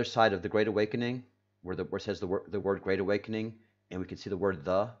on the other side of the Great Awakening, where it says the word Great Awakening, and we can see the word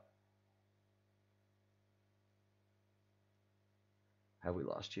the. Have we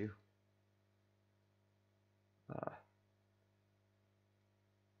lost you?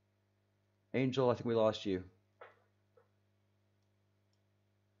 Angel, I think we lost you.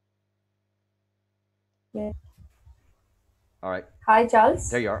 Yeah. All right. Hi, Charles.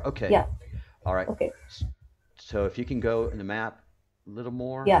 There you are. Okay. Yeah. All right. Okay. So if you can go in the map a little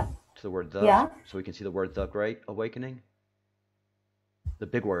more to the word the, so we can see the word the Great Awakening. The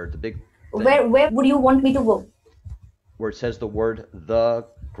big word, the big thing. Where would you want me to go? Where it says the word the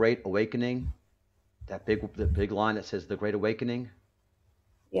Great Awakening, the big line that says the Great Awakening.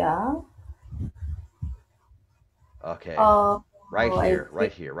 Yeah. Okay, right I here,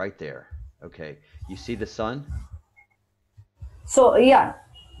 right think here, right there. Okay, you see the sun? so. Yeah.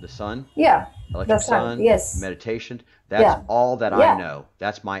 The sun, Yeah. The electric sun. sun, Yes. meditation. That's Yeah. all that I Yeah. know.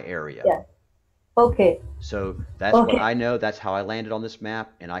 That's my area. Yeah. Okay. So that's what Okay. I know. That's how I landed on this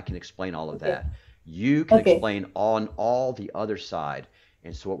map, and I can explain all of Okay. that. You can Okay. explain on all the other side.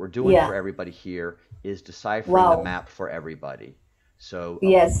 And so what we're doing for Yeah. everybody here is deciphering the Wow. map for everybody. So a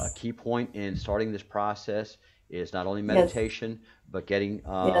Yes. key point in starting this process is not only Yes. meditation, but getting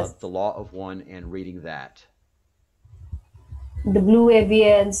Yes. the law of one and reading that. The blue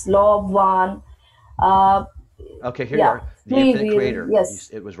avians, law of one. Uh, Okay, here you yeah. are. The Blue infinite avian. creator. Yes.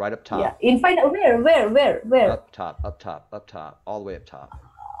 It was right up Yeah. top. Infinite. Where? Up top, up top, up top, all the way up top.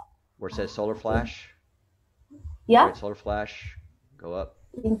 Where it says solar flash, Yeah. great solar flash, go up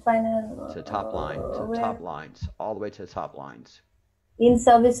Infinite. to the top line, to the top Where? lines, all the way to the top lines. In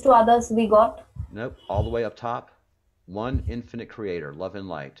service to others, we got. Nope, all the way up top. One infinite creator, love and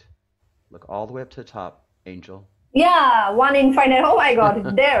light. Look all the way up to the top, angel. Yeah. One infinite. Oh my God.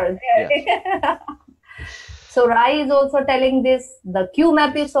 There. Yes, There. So Rai is also telling this. The Q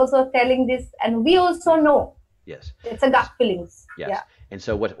map is yes, also telling this, and we also yes, know yes, it's a gut feelings. yes. Yeah. And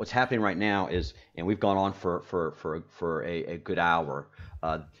so what's happening right now is, and we've gone on for a good hour.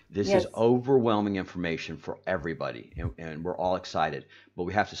 This is Yes. overwhelming information for everybody, and we're all excited. But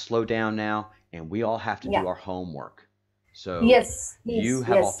we have to slow down now, and we all have to Yeah. do our homework. So Yes. you Yes.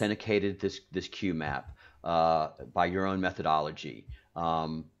 have Yes. authenticated this Q map by your own methodology.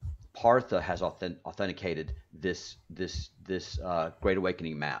 Partha has authenticated this Great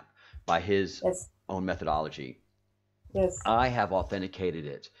Awakening map by his Yes. own methodology. Yes. I have authenticated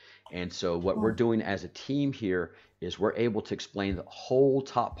it. And so what we're Hmm. doing as a team here is we're able to explain the whole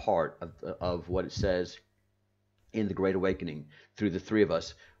top part of what it says in the Great Awakening through the three of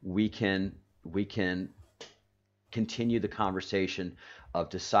us. We can continue the conversation of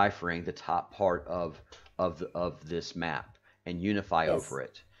deciphering the top part of this map and unify Yes. over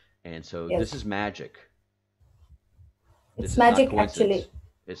it. And so this Yes. is magic. It's This is not magic coincidence. actually.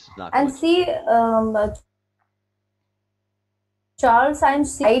 It's not And coincidence. see, Charles, I'm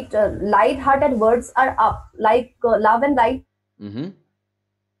seeing light-hearted words are up, like love and light. Mm-hmm.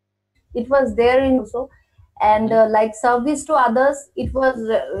 It was there in also, and Mm-hmm. like service to others. It was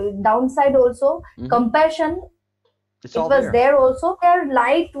downside also. Mm-hmm. Compassion. It's It all was there. there also. They're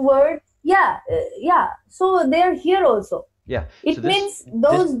light words. Yeah. Yeah. So they're here also. Yeah. So It means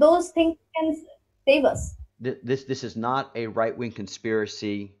this those things can save us. this is not a right-wing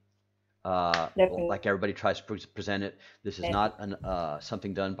conspiracy Definitely. like everybody tries to present it. This is not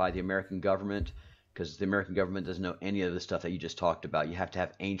something done by the American government, because the American government doesn't know any of the stuff that you just talked about. You have to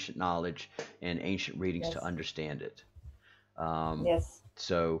have ancient knowledge and ancient readings to Yes. understand it. Um, Yes.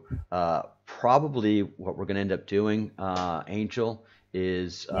 so probably what we're going to end up doing, Angel,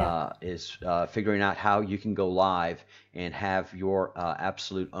 Yeah. is figuring out how you can go live and have your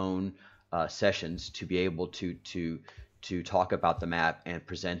absolute own sessions to be able to talk about the map and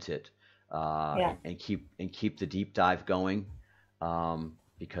present it, Yeah. and keep the deep dive going,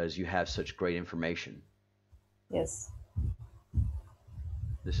 because you have such great information. Yes.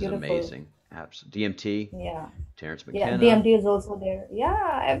 This is Beautiful. amazing. DMT, Yeah. Terrence Yeah. McKenna, DMT is also there.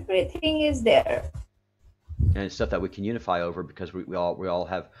 Yeah. Everything is there. and it's stuff that we can unify over because we all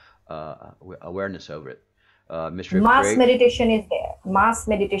have awareness over it. Mystery of Mass Create, meditation is there. Mass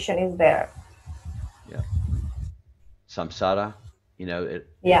meditation is there. yeah. Samsara, it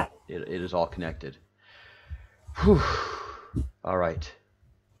Yeah. is all connected. Whew. All right,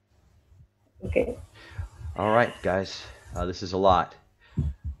 Okay. all right, guys. This is a lot.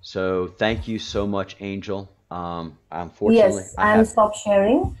 So thank you so much, Angel. Unfortunately, Yes. I'm stop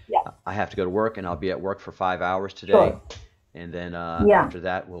sharing. Yeah. I have to go to work, and I'll be at work for 5 hours today. Sure. And then Yeah. after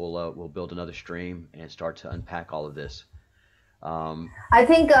that, we'll build another stream and start to unpack all of this. I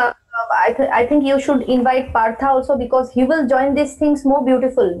think I think you should invite Partha also, because he will join these things more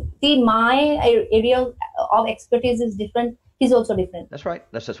beautiful. See, my area of expertise is different. He's also different. That's right.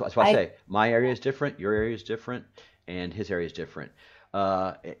 That's why I I say my area is different, your area is different, and his area is different.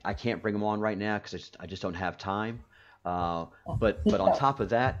 I can't bring him on right now because I just don't have time. But on top of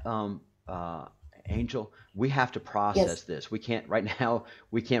that, Angel, we have to process yes. this. We can't right now.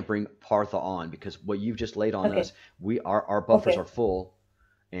 We can't bring Partha on because what you've just laid on Okay. us, our buffers are Okay. full,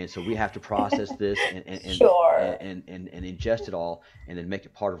 and so we have to process this Sure. and ingest it all, and then make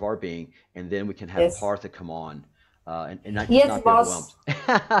it part of our being, and then we can have Yes. Partha come on. And not Yes, not be overwhelmed.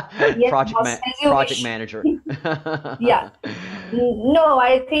 boss. Yes, boss. As you Project wish. manager. Yeah. No,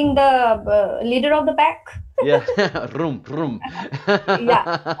 I think the leader of the pack. Yeah, room, room.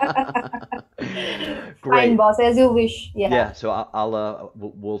 Yeah. Fine, Great. boss, as you wish. Yeah. Yeah, so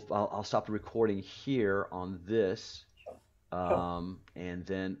I'll stop the recording here on this, Sure. and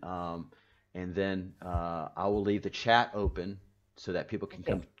then I will leave the chat open so that people can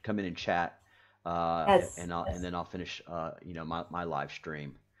Okay. come in and chat, Yes. and Yes. then I'll finish my live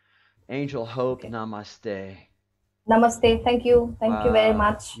stream. Angel Hope, Okay. namaste. Namaste. Thank you. Thank you very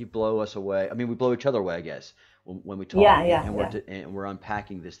Wow, much. you blow us away. I mean, we blow each other away, I guess, when we talk, Yeah. Yeah. Yeah. and we're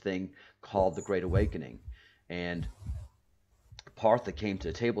unpacking this thing called the Great Awakening, and Partha came to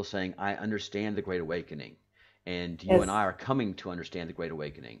the table saying, I understand the Great Awakening. And you and Yes. I are coming to understand the Great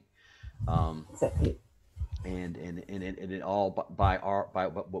Awakening. Um, Exactly. and it all by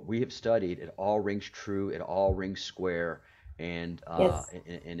what we have studied, it all rings true, it all rings square, Yes.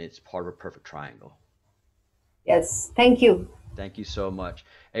 and it's part of a perfect triangle. Yes. Thank you. Thank you so much.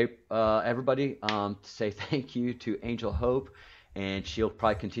 Hey, everybody, say thank you to Angel Hope, and she'll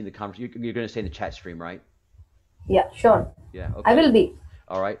probably continue the conversation. You're going to stay in the chat stream, right? Yeah. Sure. Yeah, I okay. will be.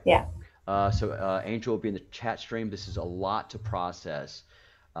 All right. Yeah. So Angel will be in the chat stream. This is a lot to process.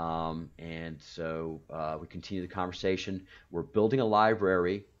 And so we continue the conversation. We're building a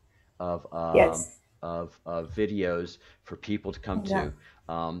library of, Yes. of videos for people to come Yeah. to.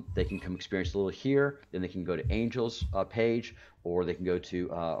 They can come experience a little here, then they can go to Angel's page, or they can go to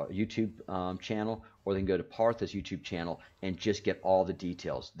YouTube channel, or they can go to Partha's YouTube channel and just get all the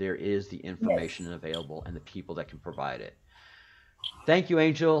details. There is the Yes. information available and the people that can provide it. Thank you,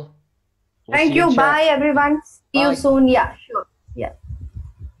 Angel. We'll see Thank you in you. Bye, chat. everyone. See you Bye. soon. Yeah. Sure. Yeah.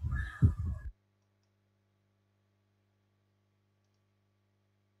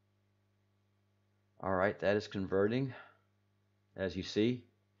 All right, that is converting, as you see.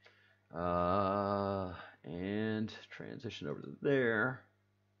 And transition over to there.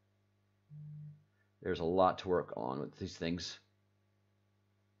 There's a lot to work on with these things.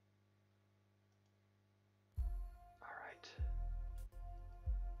 All right.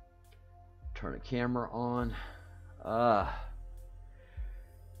 Turn the camera on.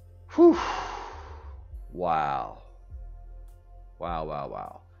 Whew. Wow. Wow, wow,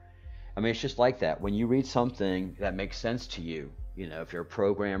 wow. I mean, it's just like that. When you read something that makes sense to you, if you're a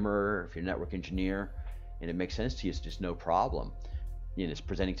programmer, if you're a network engineer, and it makes sense to you, it's just no problem. It's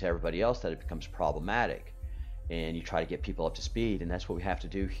presenting to everybody else that it becomes problematic, and you try to get people up to speed, and that's what we have to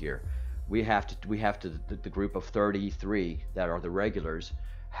do here. The group of 33 that are the regulars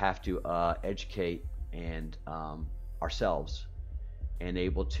have to educate and ourselves and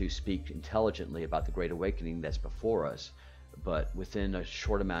able to speak intelligently about the Great Awakening that's before us. But within a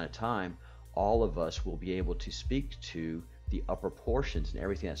short amount of time, all of us will be able to speak to the upper portions and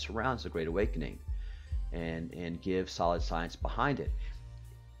everything that surrounds the Great Awakening, and give solid science behind it.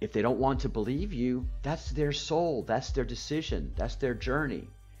 If they don't want to believe you, that's their soul, that's their decision, that's their journey.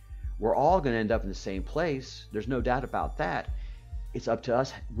 We're all going to end up in the same place. There's no doubt about that. It's up to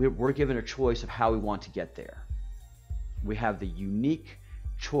us. We're given a choice of how we want to get there. We have the unique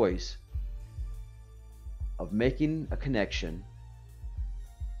choice of making a connection,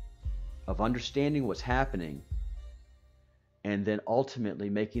 of understanding what's happening, and then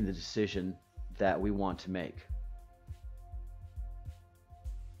ultimately making the decision that we want to make.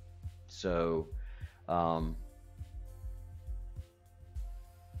 So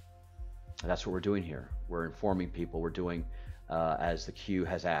that's what we're doing here. We're informing people. We're doing as the queue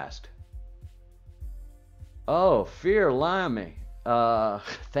has asked. Oh, Fear Lamy.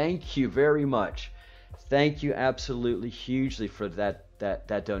 Thank you very much. Thank you absolutely hugely for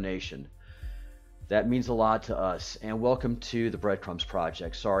that donation. That means a lot to us. And welcome to the Breadcumbs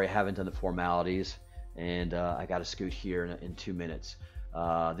Project. Sorry I haven't done the formalities, and I got to scoot here in 2 minutes.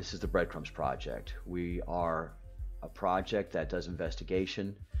 This is the Breadcumbs Project. We are a project that does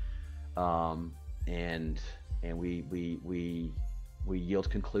investigation, and we yield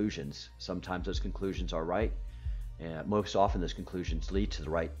conclusions. Sometimes those conclusions are right, and most often those conclusions lead to the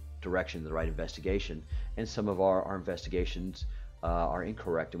right direction, the right investigation. And some of our investigations are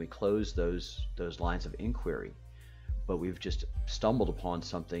incorrect, and we close those lines of inquiry. But we've just stumbled upon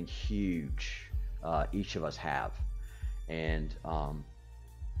something huge. Each of us have, and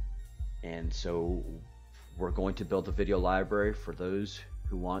so we're going to build a video library for those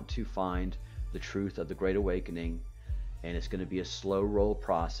who want to find the truth of the Great Awakening, and it's going to be a slow roll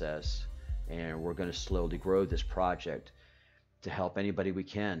process, and we're going to slowly grow this project to help anybody we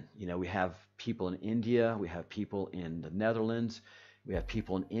can. We have people in India, we have people in the Netherlands, we have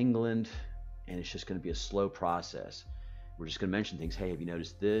people in England, and it's just going to be a slow process. We're just going to mention things. Hey, have you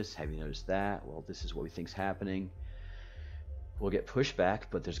noticed this? Have you noticed that? Well, this is what we think is happening. we'll get pushback,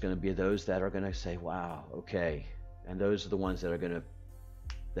 but there's going to be those that are going to say, wow, okay. And those are the ones that are going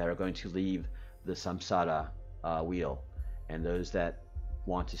to leave the samsara wheel. And those that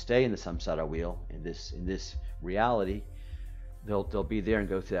want to stay in the samsara wheel, in this reality, they'll be there and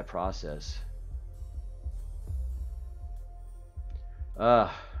go through that process.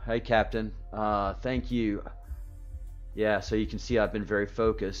 Hey, Captain. Thank you. Yeah, so you can see I've been very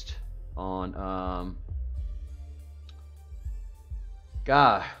focused on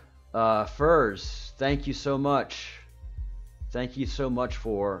Furs, thank you so much. Thank you so much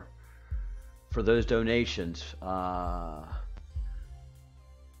for those donations.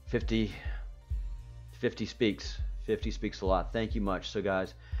 50 speaks. 50 speaks a lot. Thank you much. So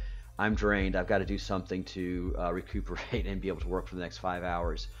guys, I'm drained. I've got to do something to recuperate and be able to work for the next 5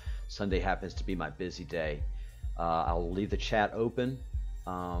 hours. Sunday happens to be my busy day. I'll leave the chat open,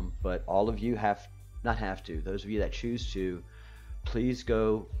 but all of you those of you that choose to, please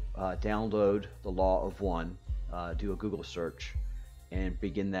go download the Law of One, do a Google search, and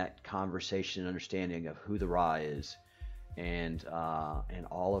begin that conversation and understanding of who the Ra is, and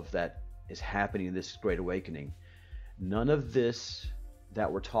all of that is happening in this Great Awakening. None of this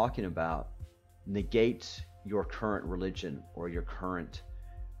that we're talking about negates your current religion or your current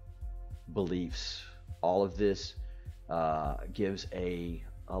beliefs. All of this gives a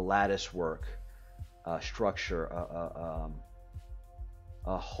lattice work, a structure,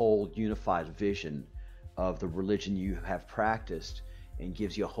 a whole unified vision of the religion you have practiced, and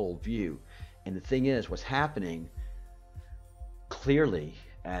gives you a whole view. And the thing is, what's happening clearly,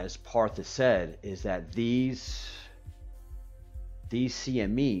 as Parth has said, is that these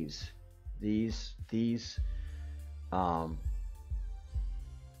CMEs, these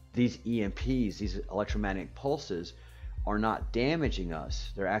EMPs, these electromagnetic pulses, are not damaging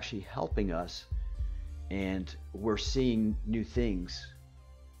us. They're actually helping us, and we're seeing new things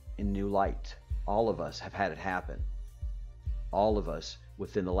in new light. All of us have had it happen. All of us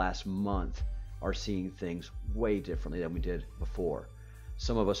within the last month are seeing things way differently than we did before.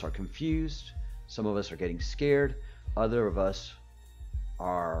 Some of us are confused, some of us are getting scared, other of us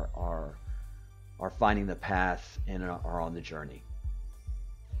are finding the path and are on the journey.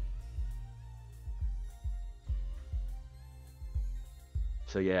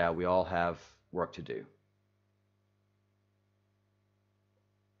 So yeah, we all have work to do.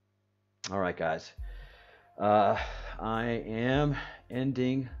 All right, guys. I am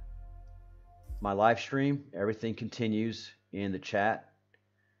ending my live stream. Everything continues in the chat,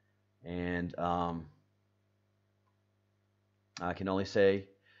 and I can only say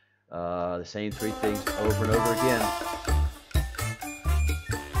the same three things over and over again.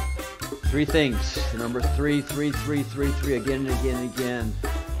 Three things. Number three, again and again and again.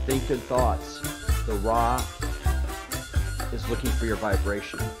 Think good thoughts. The Ra is looking for your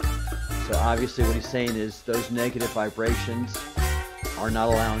vibration. So obviously what he's saying is those negative vibrations are not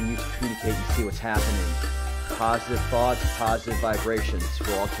allowing you to communicate and see what's happening. Positive thoughts, positive vibrations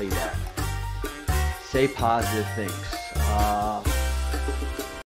will all tell you that. Say positive things.